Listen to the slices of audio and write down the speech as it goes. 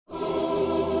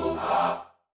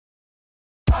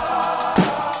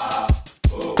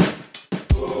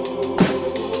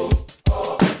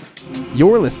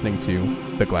You're listening to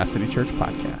the Glass City Church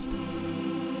Podcast.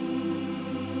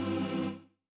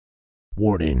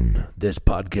 Warning, this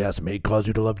podcast may cause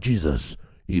you to love Jesus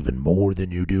even more than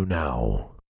you do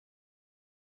now.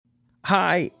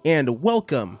 Hi, and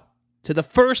welcome to the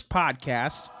first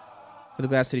podcast for the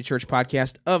Glass City Church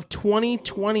Podcast of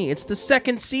 2020. It's the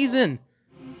second season.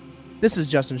 This is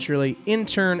Justin Shirley,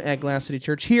 intern at Glass City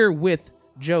Church, here with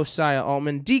Josiah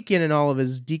Altman, deacon in all of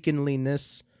his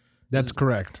deaconliness. That's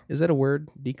correct. Is that a word?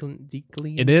 Deacon?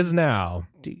 It is now.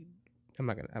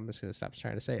 I'm just gonna stop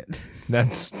trying to say it.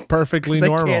 That's perfectly 'Cause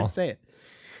normal. I can't say it.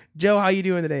 Joe, how you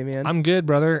doing today, man? I'm good,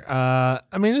 brother.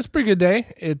 It's a pretty good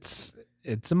day. It's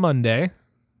a Monday.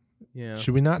 Yeah.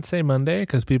 Should we not say Monday?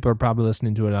 Because people are probably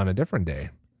listening to it on a different day.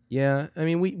 Yeah. I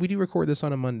mean, we do record this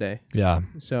on a Monday, Yeah.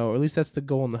 so at least that's the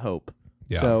goal and the hope.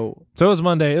 Yeah. So it was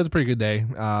Monday. It was a pretty good day.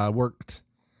 Worked.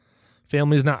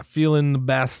 Family's not feeling the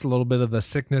best. A little bit of a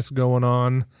sickness going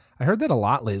on. I heard that a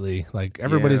lot lately. Like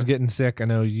everybody's getting sick. I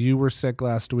know you were sick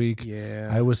last week. yeah,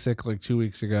 I was sick like 2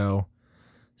 weeks ago.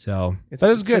 So, It's but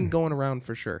it's been good. going around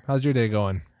for sure. How's your day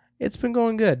going? It's been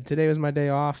going good. Today was my day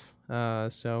off,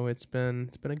 so it's been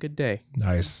a good day.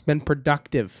 Nice. Been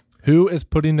productive. Who is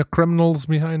putting the criminals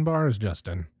behind bars,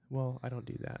 Justin? Well, I don't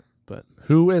do that, but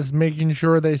Who is making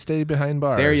sure they stay behind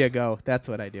bars? there you go. That's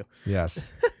what I do.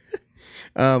 Yes.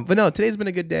 But no, today's been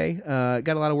a good day.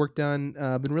 Got a lot of work done.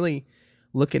 Been really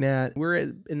looking at. We're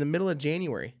in the middle of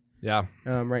January Yeah.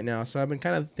 right now, so I've been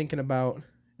kind of thinking about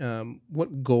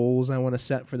what goals I want to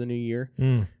set for the new year.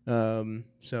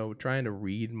 So trying to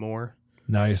read more.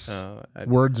 Nice.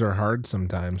 Words are hard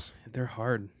sometimes. They're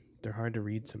hard. They're hard to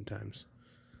read sometimes.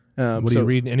 What do you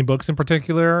read? Any books in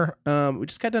particular? We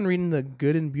just got done reading The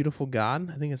Good and Beautiful God.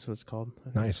 I think that's what it's called.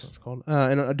 Nice. That's what it's called.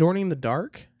 And Adorning the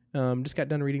Dark. Just got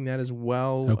done reading that as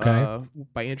well. Okay.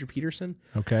 By Andrew Peterson.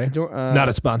 Okay. Not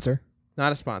a sponsor.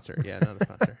 Not a sponsor. Yeah, not a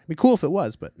sponsor. It'd be cool if it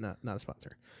was, but not a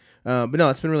sponsor. But no,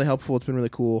 it's been really helpful. It's been really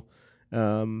cool.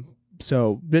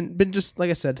 So been just, like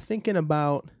I said, thinking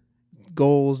about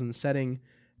goals and setting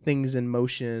things in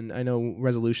motion. I know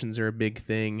resolutions are a big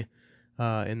thing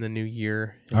in the new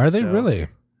year. Are they So, really?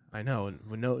 I know.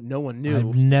 No one knew.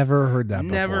 I've never heard that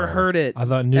Never before. heard it. I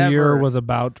thought New Year ever. was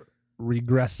about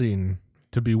regressing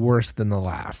to be worse than the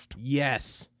last.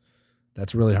 Yes.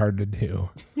 That's really hard to do.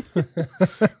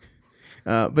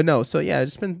 But no, so yeah,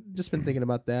 just been thinking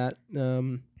about that.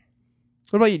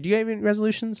 What about you? Do you have any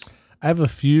resolutions? I have a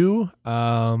few.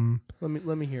 Let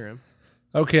me hear them.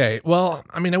 Okay. Well,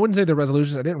 I wouldn't say the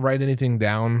resolutions. I didn't write anything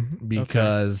down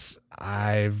because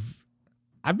I've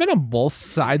been on both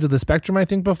sides of the spectrum, I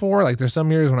think, before. Like there's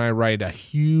some years when I write a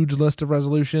huge list of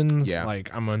resolutions. Yeah.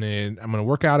 Like I'm gonna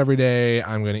work out every day.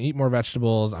 I'm gonna eat more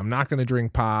vegetables. I'm not gonna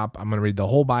drink pop. I'm gonna read the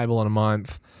whole Bible in a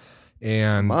month.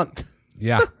 And A month.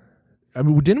 Yeah.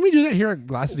 Didn't we do that here at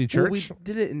Glass City Church? Well, we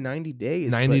did it in 90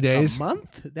 days. 90 but days? A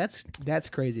month? That's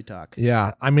crazy talk.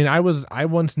 Yeah. I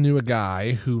once knew a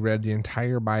guy who read the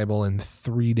entire Bible in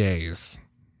 3 days.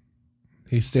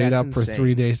 He stayed That's up for insane.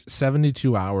 3 days,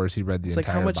 72 hours. He read the It's like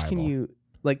entire how much Bible. can you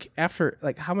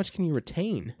how much can you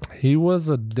retain? He was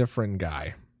a different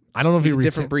guy. I don't know if He's he a reads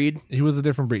different breed. He was a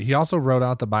different breed. He also wrote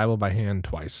out the Bible by hand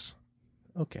twice.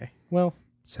 Okay. Well,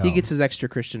 So he gets his extra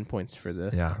Christian points for the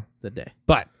day.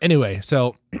 But anyway,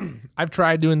 so I've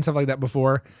tried doing stuff like that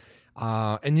before.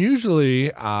 And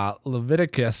usually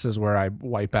Leviticus is where I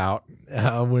wipe out.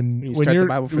 When you start the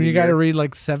Bible for when the you got to year. read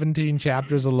like 17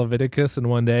 chapters of Leviticus in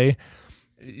one day,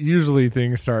 usually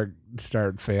things start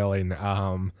failing.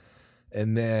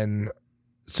 And then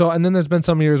there's been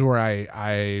some years where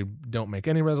I don't make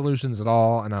any resolutions at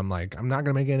all, and I'm like, I'm not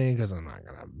gonna make any because I'm not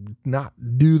gonna not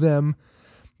do them.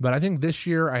 But I think this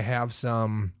year I have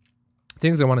some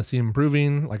things I want to see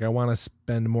improving. Like I want to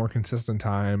spend more consistent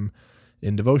time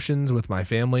in devotions with my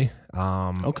family.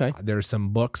 Okay. There's some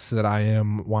books that I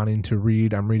am wanting to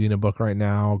read. I'm reading a book right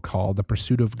now called The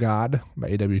Pursuit of God by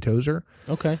A.W. Tozer.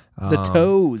 Okay. The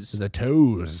toes. The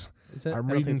Toes. Is that, I I'm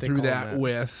don't reading think they through call that them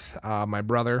with my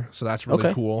brother, so that's really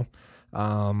Okay. cool.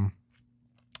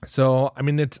 So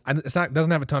it's not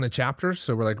doesn't have a ton of chapters,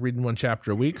 so we're like reading one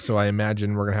chapter a week. So I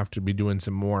imagine we're gonna have to be doing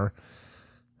some more.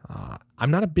 I'm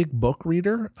not a big book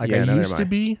reader, like Yeah, I neither used am to I.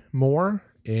 be more,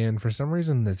 and for some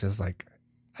reason it's just like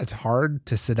it's hard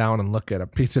to sit down and look at a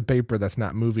piece of paper that's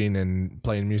not moving and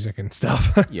playing music and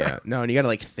stuff. Yeah. No, and you got to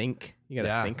like think. You got to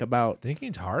Yeah. think about.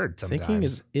 Thinking's hard sometimes. Thinking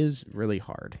is really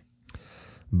hard.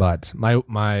 But my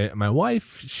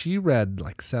wife, she read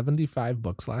like 75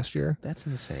 books last year. That's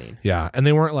insane. Yeah, and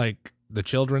they weren't like the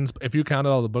children's. If you counted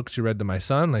all the books she read to my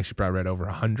son, like she probably read over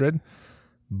 100.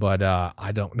 But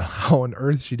I don't know how on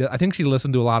earth she did. I think she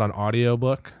listened to a lot on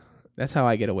audiobook That's how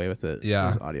I get away with it. Yeah.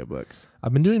 Those audiobooks.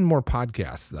 I've been doing more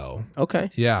podcasts though. Okay.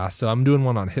 Yeah, so I'm doing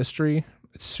one on history.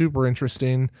 It's super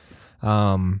interesting.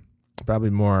 Probably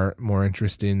more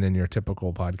interesting than your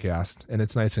typical podcast, and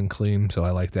it's nice and clean, so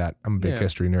I like that. I'm a big Yeah.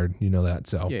 history nerd, you know that.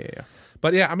 So Yeah.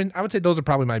 But yeah, I mean, I would say those are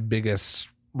probably my biggest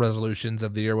resolutions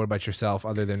of the year. What about yourself,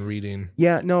 other than reading?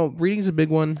 Yeah, no, reading's a big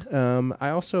one.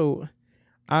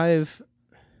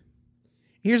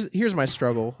 Here's my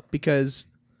struggle, because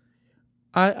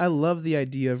I love the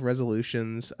idea of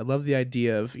resolutions. I love the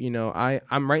idea of,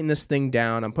 I'm writing this thing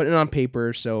down, I'm putting it on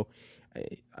paper. So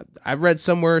I've read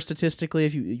somewhere statistically,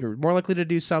 if you're more likely to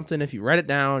do something if you write it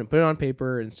down and put it on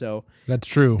paper, and so That's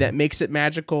true. that makes it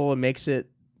magical and makes it,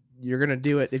 you're gonna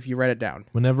do it if you write it down.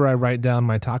 Whenever I write down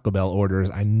my Taco Bell orders,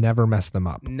 I never mess them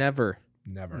up. Never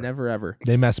ever.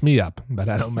 They mess me up, but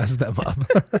I don't mess them up.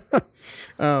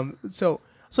 So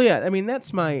yeah, I mean,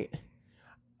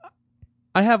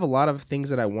 I have a lot of things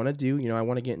that I want to do. I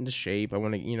want to get into shape. I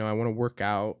want to work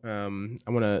out. I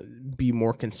want to be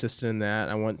more consistent in that.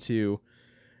 I want to,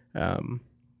 like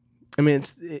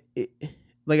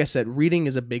I said, reading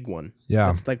is a big one. Yeah.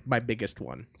 It's like my biggest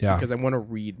one. Yeah. Because I want to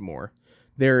read more.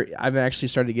 I've actually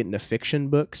started to get into fiction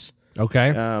books.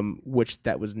 Okay. Which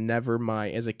that was never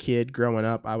as a kid growing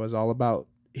up, I was all about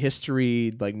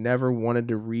history, like never wanted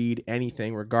to read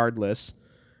anything regardless.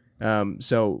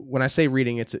 So when I say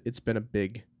reading, it's been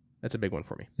that's a big one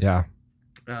for me. Yeah.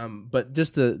 But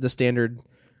just the standard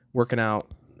working out,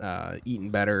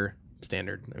 eating better,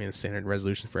 standard. I mean, the standard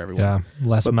resolution for everyone. Yeah.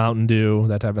 Less Mountain Dew,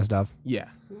 that type of stuff. Yeah.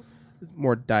 It's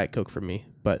more Diet Coke for me,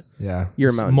 but Yeah.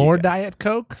 You're a Mountain Dew more guy. Diet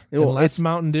Coke and Well, less it's-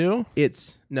 Mountain Dew.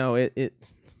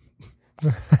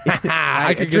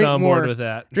 I could get drink on more- board with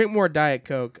that. Drink more Diet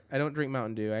Coke. I don't drink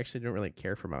Mountain Dew. I actually don't really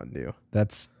care for Mountain Dew.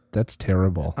 That's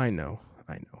terrible. I know.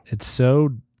 It's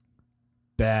so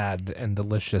bad and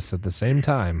delicious at the same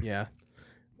time. Yeah.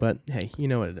 But hey, you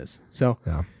know what it is. So,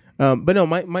 Yeah. but no,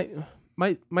 my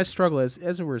struggle is,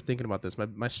 as we're thinking about this,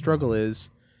 my struggle is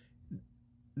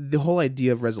the whole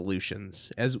idea of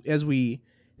resolutions. As we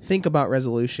think about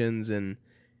resolutions, and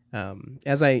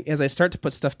as I start to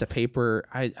put stuff to paper,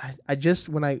 I just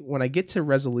when I get to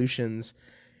resolutions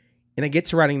and I get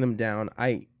to writing them down,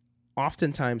 I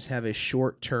oftentimes have a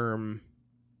short-term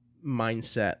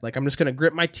mindset. Like, I'm just going to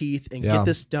grit my teeth and Yeah. get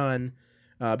this done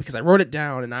because I wrote it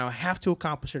down and I have to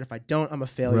accomplish it. If I don't, I'm a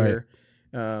failure.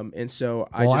 And so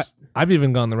I've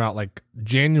even gone the route like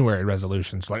January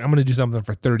resolutions. Like, I'm going to do something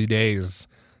for 30 days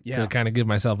to kind of give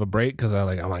myself a break, because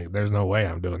I'm like, there's no way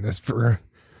I'm doing this for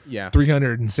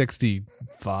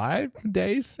 365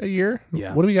 days a year.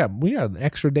 Yeah. What do we got? We got an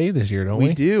extra day this year, don't we?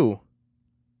 we do.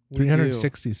 We do.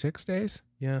 366 days?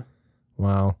 Yeah.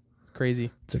 Wow. It's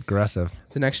crazy. It's aggressive.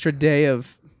 It's an extra day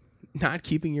of not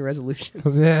keeping your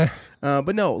resolutions. Yeah.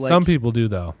 But no, like, Some people do,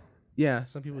 though. yeah,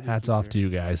 some people do. Hats keep off their- to you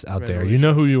guys out there. You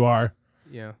know who resolutions. you are.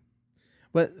 Yeah.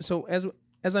 But so as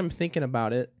I'm thinking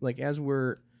about it, like as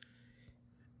we're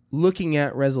looking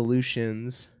at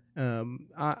resolutions,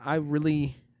 I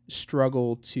really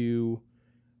struggle to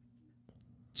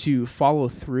follow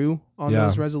through on Yeah.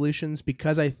 those resolutions,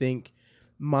 because I think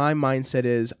my mindset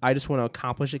is I just want to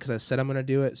accomplish it because I said I'm going to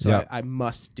do it, so Yeah. I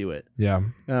must do it. Yeah.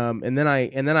 And then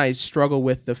I struggle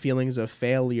with the feelings of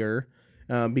failure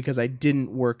because I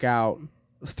didn't work out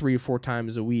 3 or 4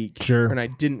 times a week. Sure. And I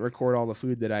didn't record all the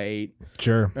food that I ate.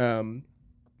 Sure. And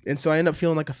so I end up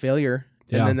feeling like a failure.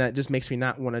 And Yeah. then that just makes me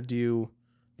not want to do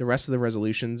the rest of the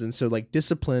resolutions. And so, like,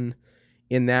 discipline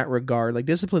in that regard, like,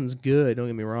 discipline's good, don't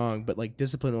get me wrong, but like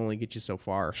discipline only gets you so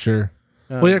far. Sure.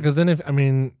 Well, yeah, because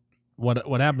then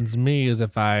what happens to me is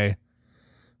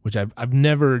which I've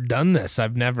never done this.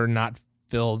 I've never not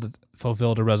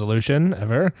fulfilled a resolution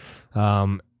ever.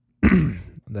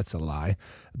 That's a lie.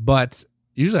 But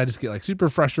usually I just get like super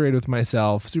frustrated with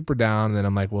myself, super down, and then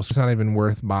I'm like, well, it's not even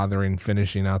worth bothering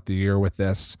finishing out the year with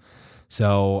this.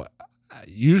 So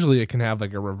usually it can have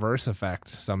like a reverse effect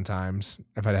sometimes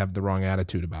if I have the wrong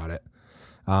attitude about it.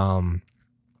 I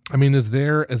mean, is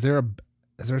there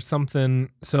something?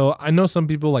 So I know some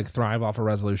people like thrive off of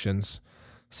resolutions.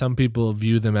 Some people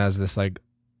view them as this like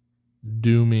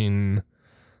dooming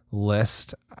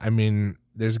list. I mean,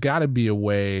 there's got to be a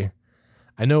way.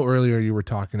 I know earlier you were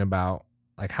talking about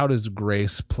like, how does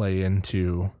grace play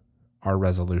into our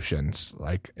resolutions?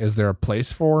 Like, is there a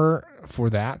place for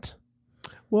that?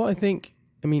 Well, I think,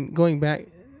 going back,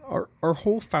 our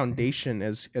whole foundation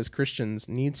as Christians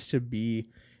needs to be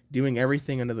doing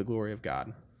everything under the glory of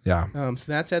God. Yeah.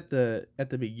 So that's at the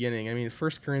beginning.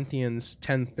 1 Corinthians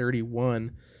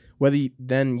 10:31, whether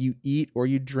you eat or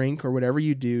you drink or whatever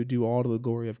you do all to the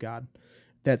glory of God.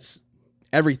 That's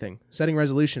everything. Setting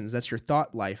resolutions, that's your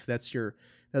thought life. That's your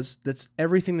That's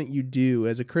everything that you do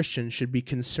as a Christian should be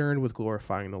concerned with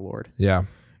glorifying the Lord. Yeah.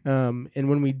 And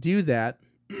when we do that,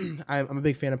 I'm a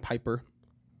big fan of Piper,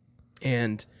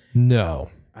 and No.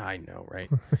 I know, right?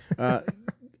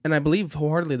 And I believe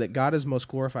wholeheartedly that God is most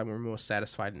glorified when we're most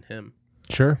satisfied in Him.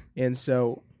 Sure. And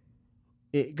so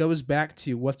it goes back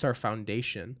to what's our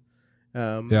foundation.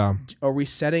 Yeah. Are we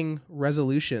setting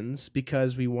resolutions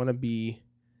because we want to be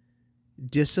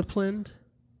disciplined?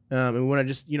 And we want to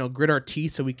just, grit our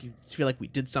teeth so we can feel like we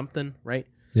did something, right?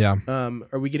 Yeah.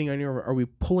 Are we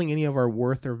pulling any of our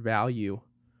worth or value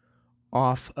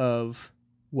off of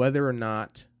whether or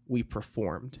not we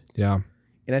performed? Yeah.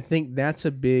 And I think that's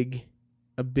a big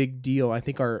deal. I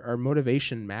think our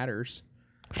motivation matters.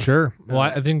 Sure. Well,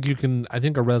 I think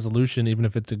a resolution, even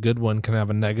if it's a good one, can have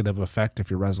a negative effect if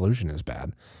your resolution is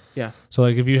bad. Yeah. So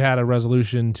like if you had a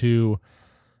resolution to,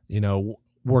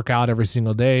 work out every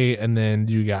single day and then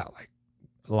you got like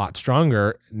a lot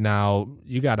stronger, now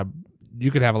you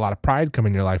could have a lot of pride come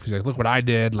in your life. You're like, look what I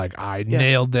did. Like I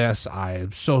nailed this. I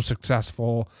am so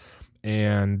successful.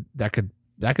 And that could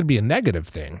be a negative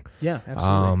thing. Yeah,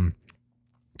 absolutely.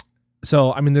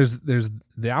 So, I mean, there's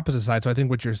the opposite side. So I think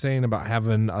what you're saying about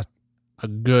having a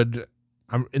good,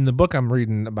 in the book I'm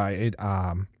reading about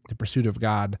The Pursuit of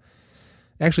God.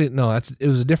 Actually, no, it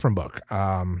was a different book.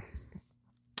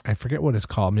 I forget what it's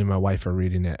called. Me and my wife are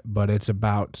reading it, but it's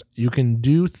about you can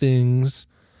do things,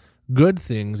 good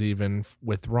things even,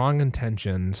 with wrong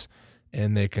intentions,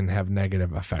 and they can have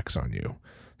negative effects on you.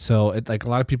 So like a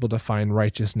lot of people define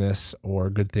righteousness or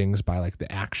good things by like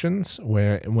the actions,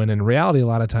 when in reality, a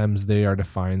lot of times they are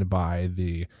defined by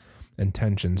the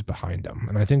intentions behind them.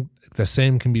 And I think the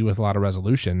same can be with a lot of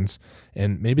resolutions.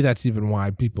 And maybe that's even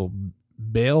why people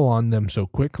bail on them so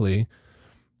quickly.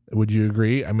 Would you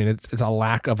agree? I mean, it's a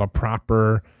lack of a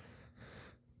proper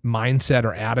mindset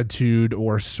or attitude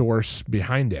or source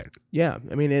behind it. Yeah.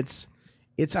 I mean, it's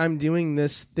I'm doing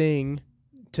this thing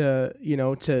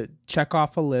to check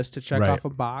off a list, to check off a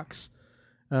box,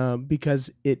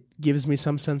 because it gives me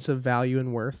some sense of value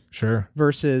and worth. Sure.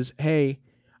 Versus, hey,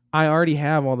 I already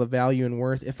have all the value and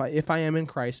worth. If I am in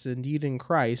Christ, indeed in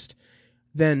Christ,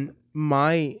 then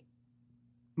my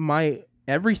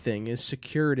everything is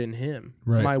secured in Him.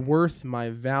 Right. My worth,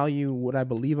 my value, what I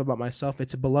believe about myself.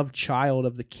 It's a beloved child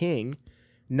of the King,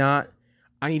 not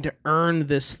I need to earn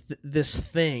this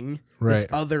thing, this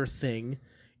other thing,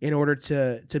 in order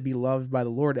to be loved by the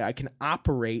Lord. I can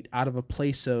operate out of a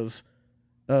place of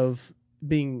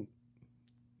being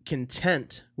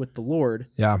content with the Lord.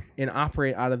 Yeah. And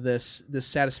operate out of this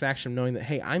satisfaction of knowing that,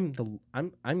 hey,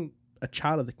 I'm a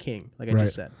child of the King, like I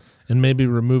just said. And maybe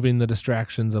removing the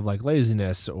distractions of like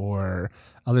laziness or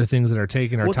other things that are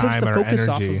taking our time and our energy. It takes the focus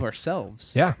off of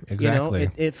ourselves. Yeah, exactly.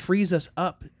 It frees us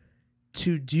up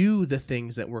to do the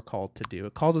things that we're called to do.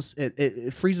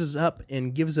 It frees us up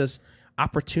and gives us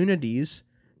opportunities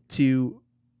to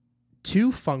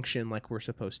function like we're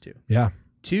supposed to. Yeah.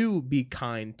 To be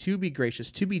kind, to be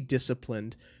gracious, to be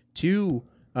disciplined, to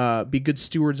be good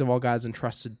stewards of all God's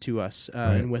entrusted to us,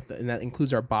 and that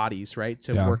includes our bodies, right?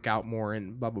 To work out more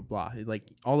and blah blah blah, like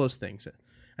all those things.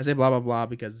 I say blah blah blah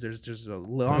because there's a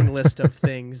long list of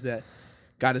things that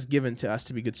God has given to us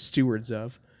to be good stewards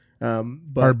of.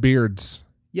 But our beards,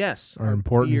 yes, are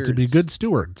important to be good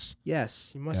stewards.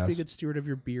 Yes, you must be a good steward of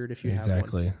your beard if you have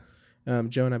one.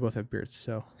 Joe and I both have beards,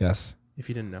 so yes. If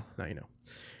you didn't know, now you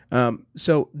know.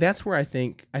 So that's where I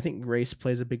think grace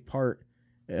plays a big part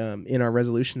in our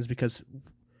resolutions, because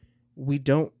we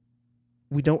don't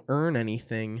earn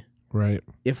anything, right?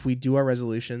 If we do our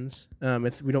resolutions,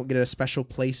 if we don't get a special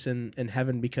place in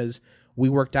heaven because we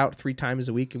worked out 3 times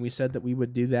a week and we said that we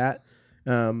would do that.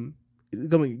 Don't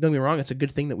get me wrong, it's a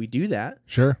good thing that we do that.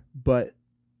 Sure, but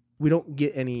we don't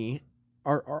get any.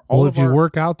 If you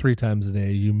work out 3 times a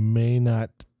day, you may not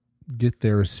get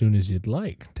there as soon as you'd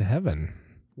like to heaven.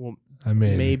 Well, I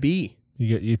mean, maybe.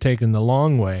 You're taking the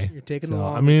long way. You're taking the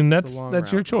long. I mean, that's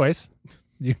route. Your choice.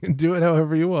 You can do it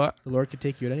however you want. The Lord could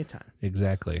take you at any time.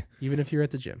 Exactly. Even if you're at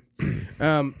the gym.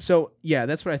 So yeah,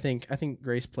 that's what I think. I think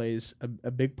grace plays a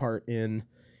big part in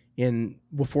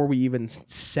before we even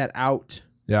set out.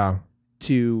 Yeah.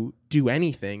 To do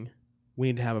anything, we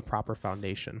need to have a proper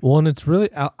foundation. Well, and it's really,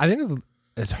 I think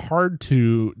it's hard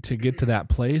to get to that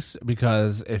place,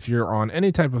 because if you're on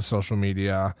any type of social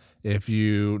media, if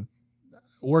you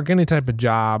work any type of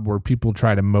job where people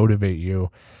try to motivate you,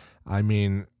 I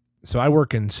mean, so I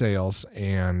work in sales,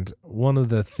 and one of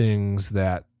the things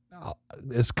that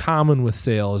is common with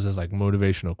sales is like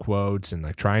motivational quotes and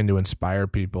like trying to inspire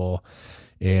people.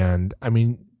 And I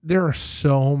mean, there are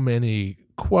so many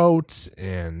quotes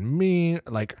and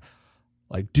like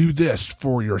like do this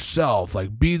for yourself,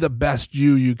 like be the best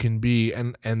you can be,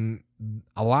 and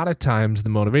a lot of times the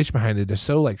motivation behind it is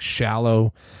so like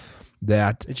shallow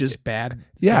that It's just bad.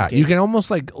 yeah, thinking. you can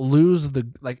almost like lose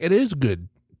like it is good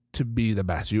to be the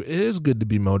best. It is good to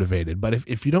be motivated, but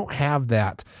if you don't have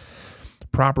that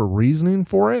proper reasoning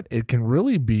for it, it can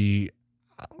really be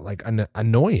like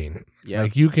annoying. Yeah.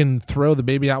 Like you can throw the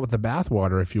baby out with the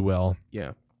bathwater, if you will.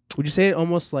 Yeah. Would you say it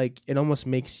almost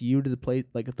makes you to the place,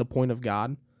 like at the point of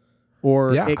God?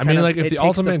 Or Yeah, it I mean, like if it the takes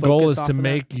ultimate goal focus is off to of that?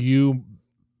 make you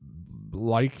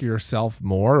like yourself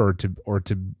more, or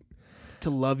to to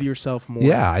love yourself more.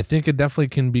 yeah, I think it definitely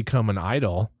can become an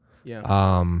idol.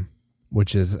 Yeah.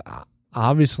 Which is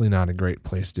obviously not a great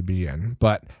place to be in.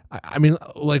 But I mean,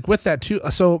 like with that too.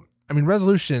 So I mean,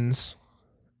 resolutions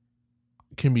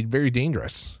can be very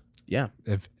dangerous. Yeah.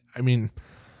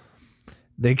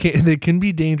 They can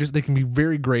be dangerous. They can be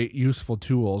very great, useful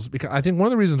tools. Because I think one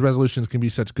of the reasons resolutions can be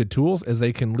such good tools is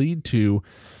they can lead to,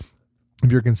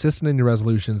 if you're consistent in your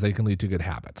resolutions, they can lead to good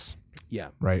habits. Yeah.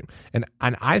 Right. And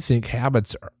I think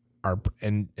habits are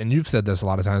and you've said this a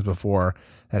lot of times before,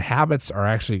 that habits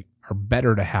are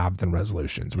better to have than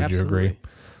resolutions. Would you agree?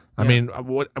 I mean,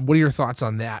 what are your thoughts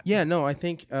on that? Yeah, no, I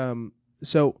think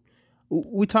so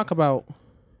we talk about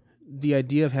the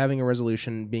idea of having a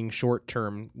resolution being short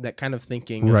term, that kind of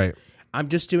thinking. Right. I'm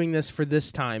just doing this for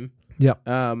this time. Yep.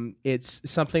 It's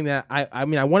something that I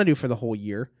mean I want to do for the whole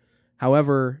year.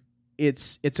 However,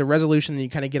 it's a resolution that you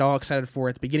kind of get all excited for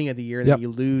at the beginning of the year, and Yep. then you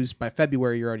lose by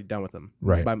February. You're already done with them.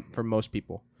 Right. For most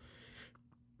people.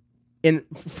 And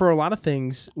for a lot of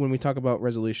things, when we talk about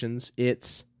resolutions,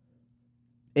 it's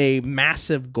a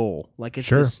massive goal. Like it's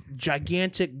Sure. this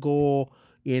gigantic goal.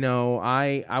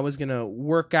 I was going to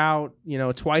work out,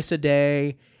 twice a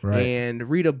day Right. and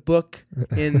read a book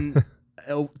in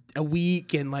a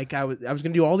week. And like I was going to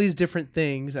do all these different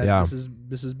things. Yeah.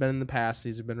 This has been in the past.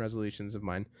 These have been resolutions of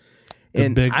mine. The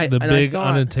And big I thought,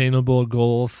 unattainable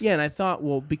goals. yeah. And I thought,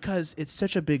 well, because it's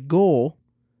such a big goal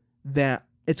that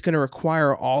it's going to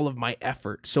require all of my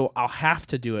effort. So I'll have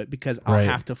to do it because I'll Right.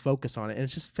 have to focus on it. And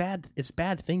it's just bad. It's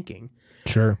bad thinking.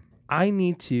 Sure. I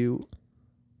need to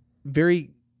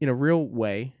in a real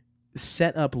way,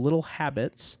 set up little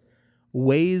habits,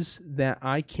 ways that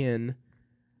I can,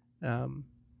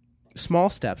 small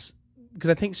steps. Because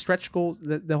I think stretch goals,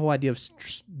 the whole idea of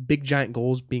big giant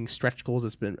goals being stretch goals,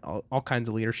 it's been all kinds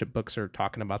of leadership books are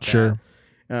talking about that. Sure.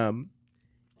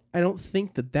 I don't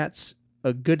think that that's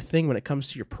a good thing when it comes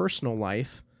to your personal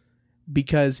life,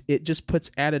 because it just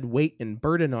puts added weight and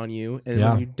burden on you. And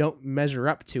Yeah. when you don't measure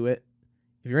up to it,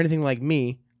 if you're anything like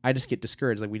me, I just get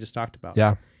discouraged, like we just talked about.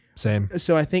 Yeah. Same.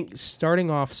 So I think starting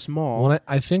off small Well,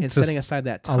 I think and setting aside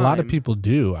that time. a lot of people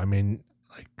do. I mean,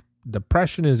 like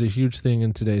depression is a huge thing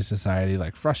in today's society,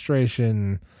 like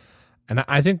frustration. And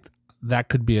I think that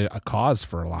could be a cause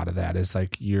for a lot of that, is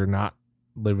like you're not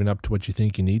living up to what you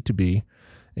think you need to be.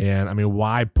 And I mean,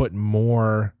 why put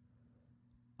more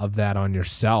of that on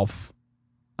yourself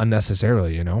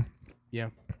unnecessarily, Yeah.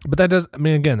 But that doesn't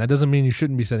mean you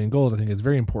shouldn't be setting goals. I think it's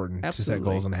very important to set Absolutely.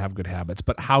 goals and have good habits.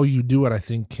 But how you do it, I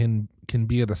think, can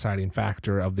be a deciding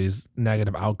factor of these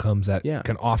negative outcomes that Yeah.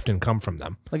 can often come from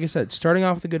them. Like I said, starting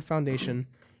off with a good foundation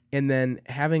and then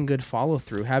having good follow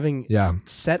through, having Yeah.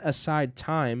 set aside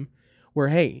time where,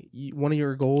 hey, one of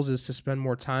your goals is to spend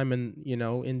more time in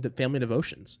family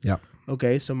devotions. Yeah.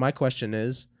 Okay, so my question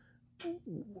is,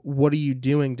 what are you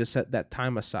doing to set that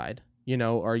time aside?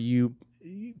 Are you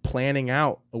planning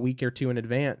out a week or two in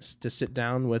advance to sit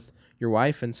down with your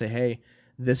wife and say, hey,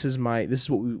 this is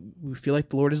what we feel like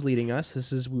the Lord is leading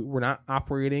us. We're not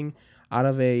operating out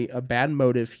of a bad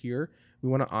motive here. We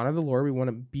want to honor the Lord. We want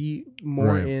to be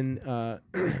more Right.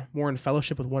 more in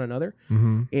fellowship with one another.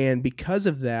 Mm-hmm. And because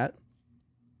of that,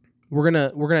 we're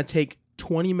gonna take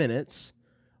 20 minutes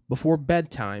before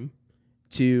bedtime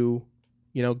to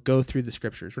go through the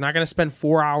scriptures. We're not gonna spend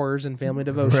 4 hours in family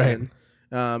devotion.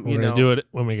 We're going to do it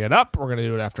when we get up. We're going to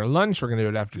do it after lunch. We're going to do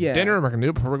it after Yeah. dinner. We're going to do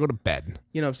it before we go to bed.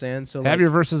 You know what I'm saying? So Have your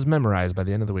verses memorized by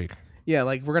the end of the week. yeah,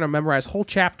 like we're gonna memorize whole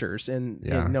chapters in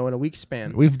in a week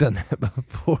span. We've done that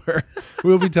before.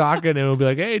 We'll be talking and we'll be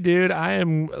like, hey, dude,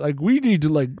 we need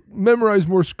to memorize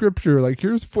more scripture. Like,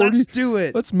 here's 40. Let's do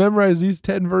it. Let's memorize these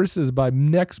 10 verses by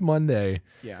next Monday.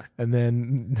 Yeah. And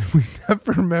then we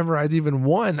never memorize even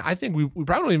one. I think we probably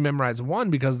don't even memorize one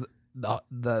because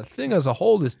the thing as a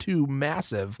whole is too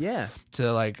massive Yeah.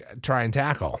 to try and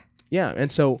tackle. Yeah. And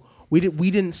so we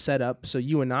didn't set up. So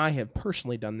you and I have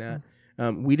personally done that.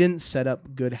 We didn't set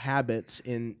up good habits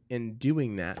in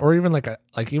doing that. Or even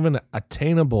even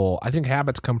attainable. I think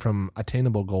habits come from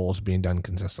attainable goals being done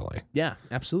consistently. Yeah,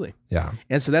 absolutely. Yeah.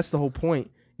 And so that's the whole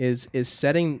point is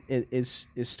starting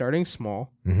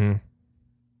small, Mm-hmm.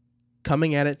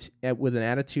 coming at it with an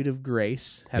attitude of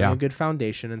grace, having Yeah. a good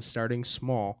foundation, and starting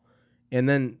small, and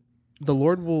then the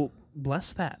Lord will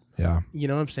bless that. Yeah. You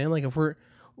know what I'm saying? Like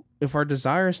if our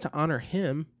desire is to honor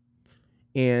Him,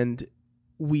 and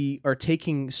we are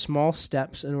taking small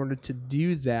steps in order to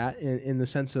do that in the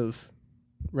sense of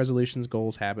resolutions,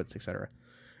 goals, habits, etc.,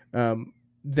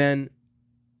 then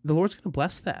the Lord's going to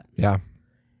bless that. Yeah.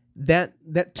 That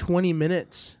 20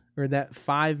 minutes or that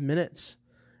 5 minutes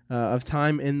of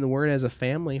time in the Word as a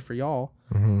family for y'all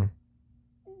Mm-hmm.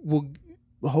 will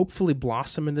hopefully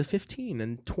blossom into 15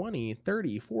 and 20,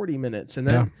 30, 40 minutes. And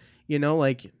then,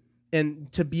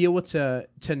 and to be able to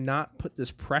not put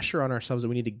this pressure on ourselves that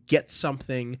we need to get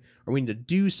something or we need to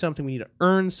do something, we need to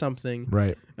earn something.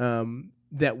 Right.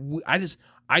 That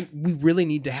we really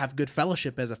need to have good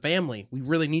fellowship as a family. We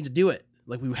really need to do it.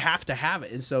 Like we have to have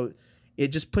it. And so it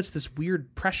just puts this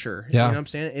weird pressure. Yeah. You know what I'm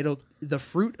saying? The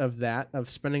fruit of that, of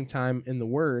spending time in the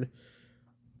Word,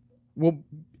 it'll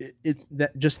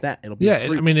be a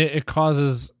fruit. I mean, it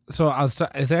causes. So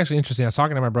it's actually interesting. I was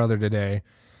talking to my brother today.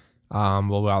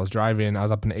 While I was driving, I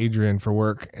was up in Adrian for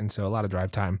work, and so a lot of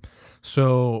drive time.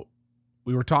 So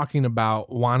we were talking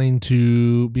about wanting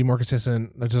to be more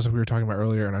consistent, just like we were talking about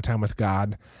earlier in our time with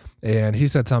God. And he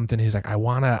said something. He's like, I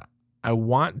want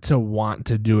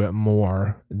to do it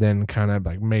more than kind of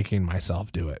like making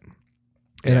myself do it.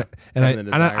 And I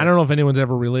don't know if anyone's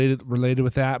ever related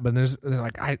with that, but they're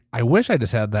like, I wish I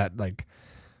just had that. Like,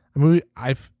 I mean,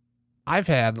 I've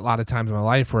had a lot of times in my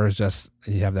life where it's just,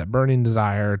 you have that burning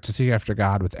desire to seek after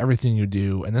God with everything you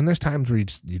do. And then there's times where you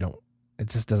don't, it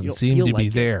just doesn't seem to be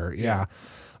there. Yeah.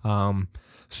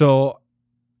 So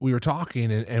we were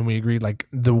talking and we agreed, like,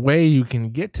 the way you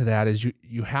can get to that is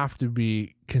you have to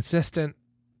be consistent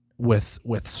with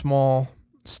small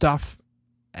stuff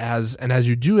as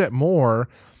you do it more,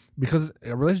 because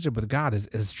a relationship with God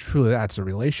is truly that's a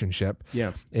relationship.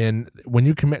 Yeah. And when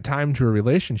you commit time to a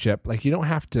relationship, like, you don't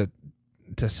have to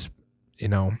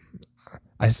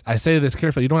I say this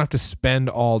carefully, you don't have to spend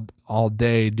all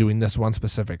day doing this one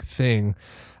specific thing.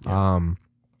 Yeah.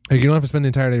 Like, you don't have to spend the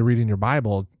entire day reading your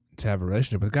Bible to have a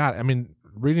relationship with God. I mean,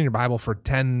 reading your Bible for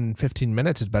 10, 15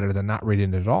 minutes is better than not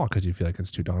reading it at all, because you feel like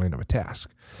it's too daunting of a task.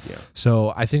 Yeah.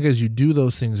 So I think as you do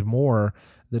those things more,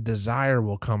 the desire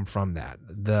will come from that.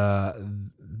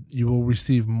 You will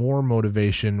receive more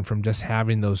motivation from just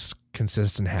having those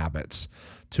consistent habits,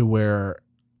 to where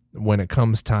when it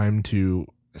comes time to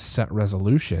set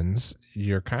resolutions,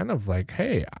 you're kind of like,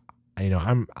 hey,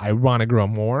 I want to grow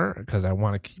more because I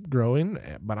want to keep growing,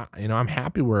 but I'm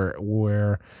happy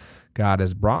where God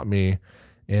has brought me.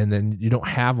 And then you don't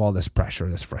have all this pressure,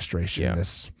 this frustration,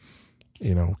 this,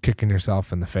 kicking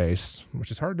yourself in the face, which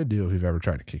is hard to do if you've ever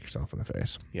tried to kick yourself in the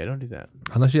face. Yeah, don't do that.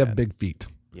 Unless you have big feet.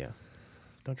 Yeah.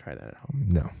 Don't try that at home.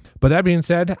 No. But that being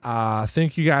said,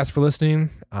 thank you guys for listening.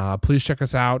 Please check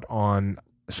us out on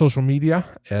social media,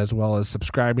 as well as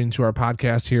subscribing to our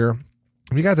podcast here.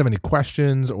 If you guys have any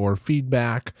questions or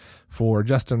feedback for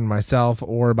Justin and myself,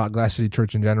 or about Glass City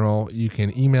Church in general, you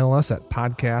can email us at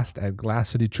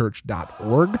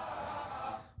podcast@glasscitychurch.org,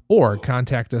 or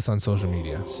contact us on social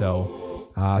media. So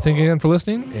thank you again for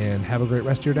listening, and have a great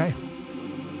rest of your day.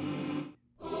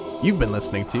 You've been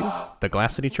listening to the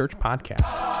Glass City Church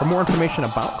Podcast. For more information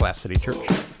about Glass City Church,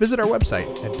 visit our website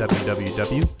at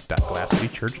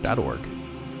www.glasscitychurch.org.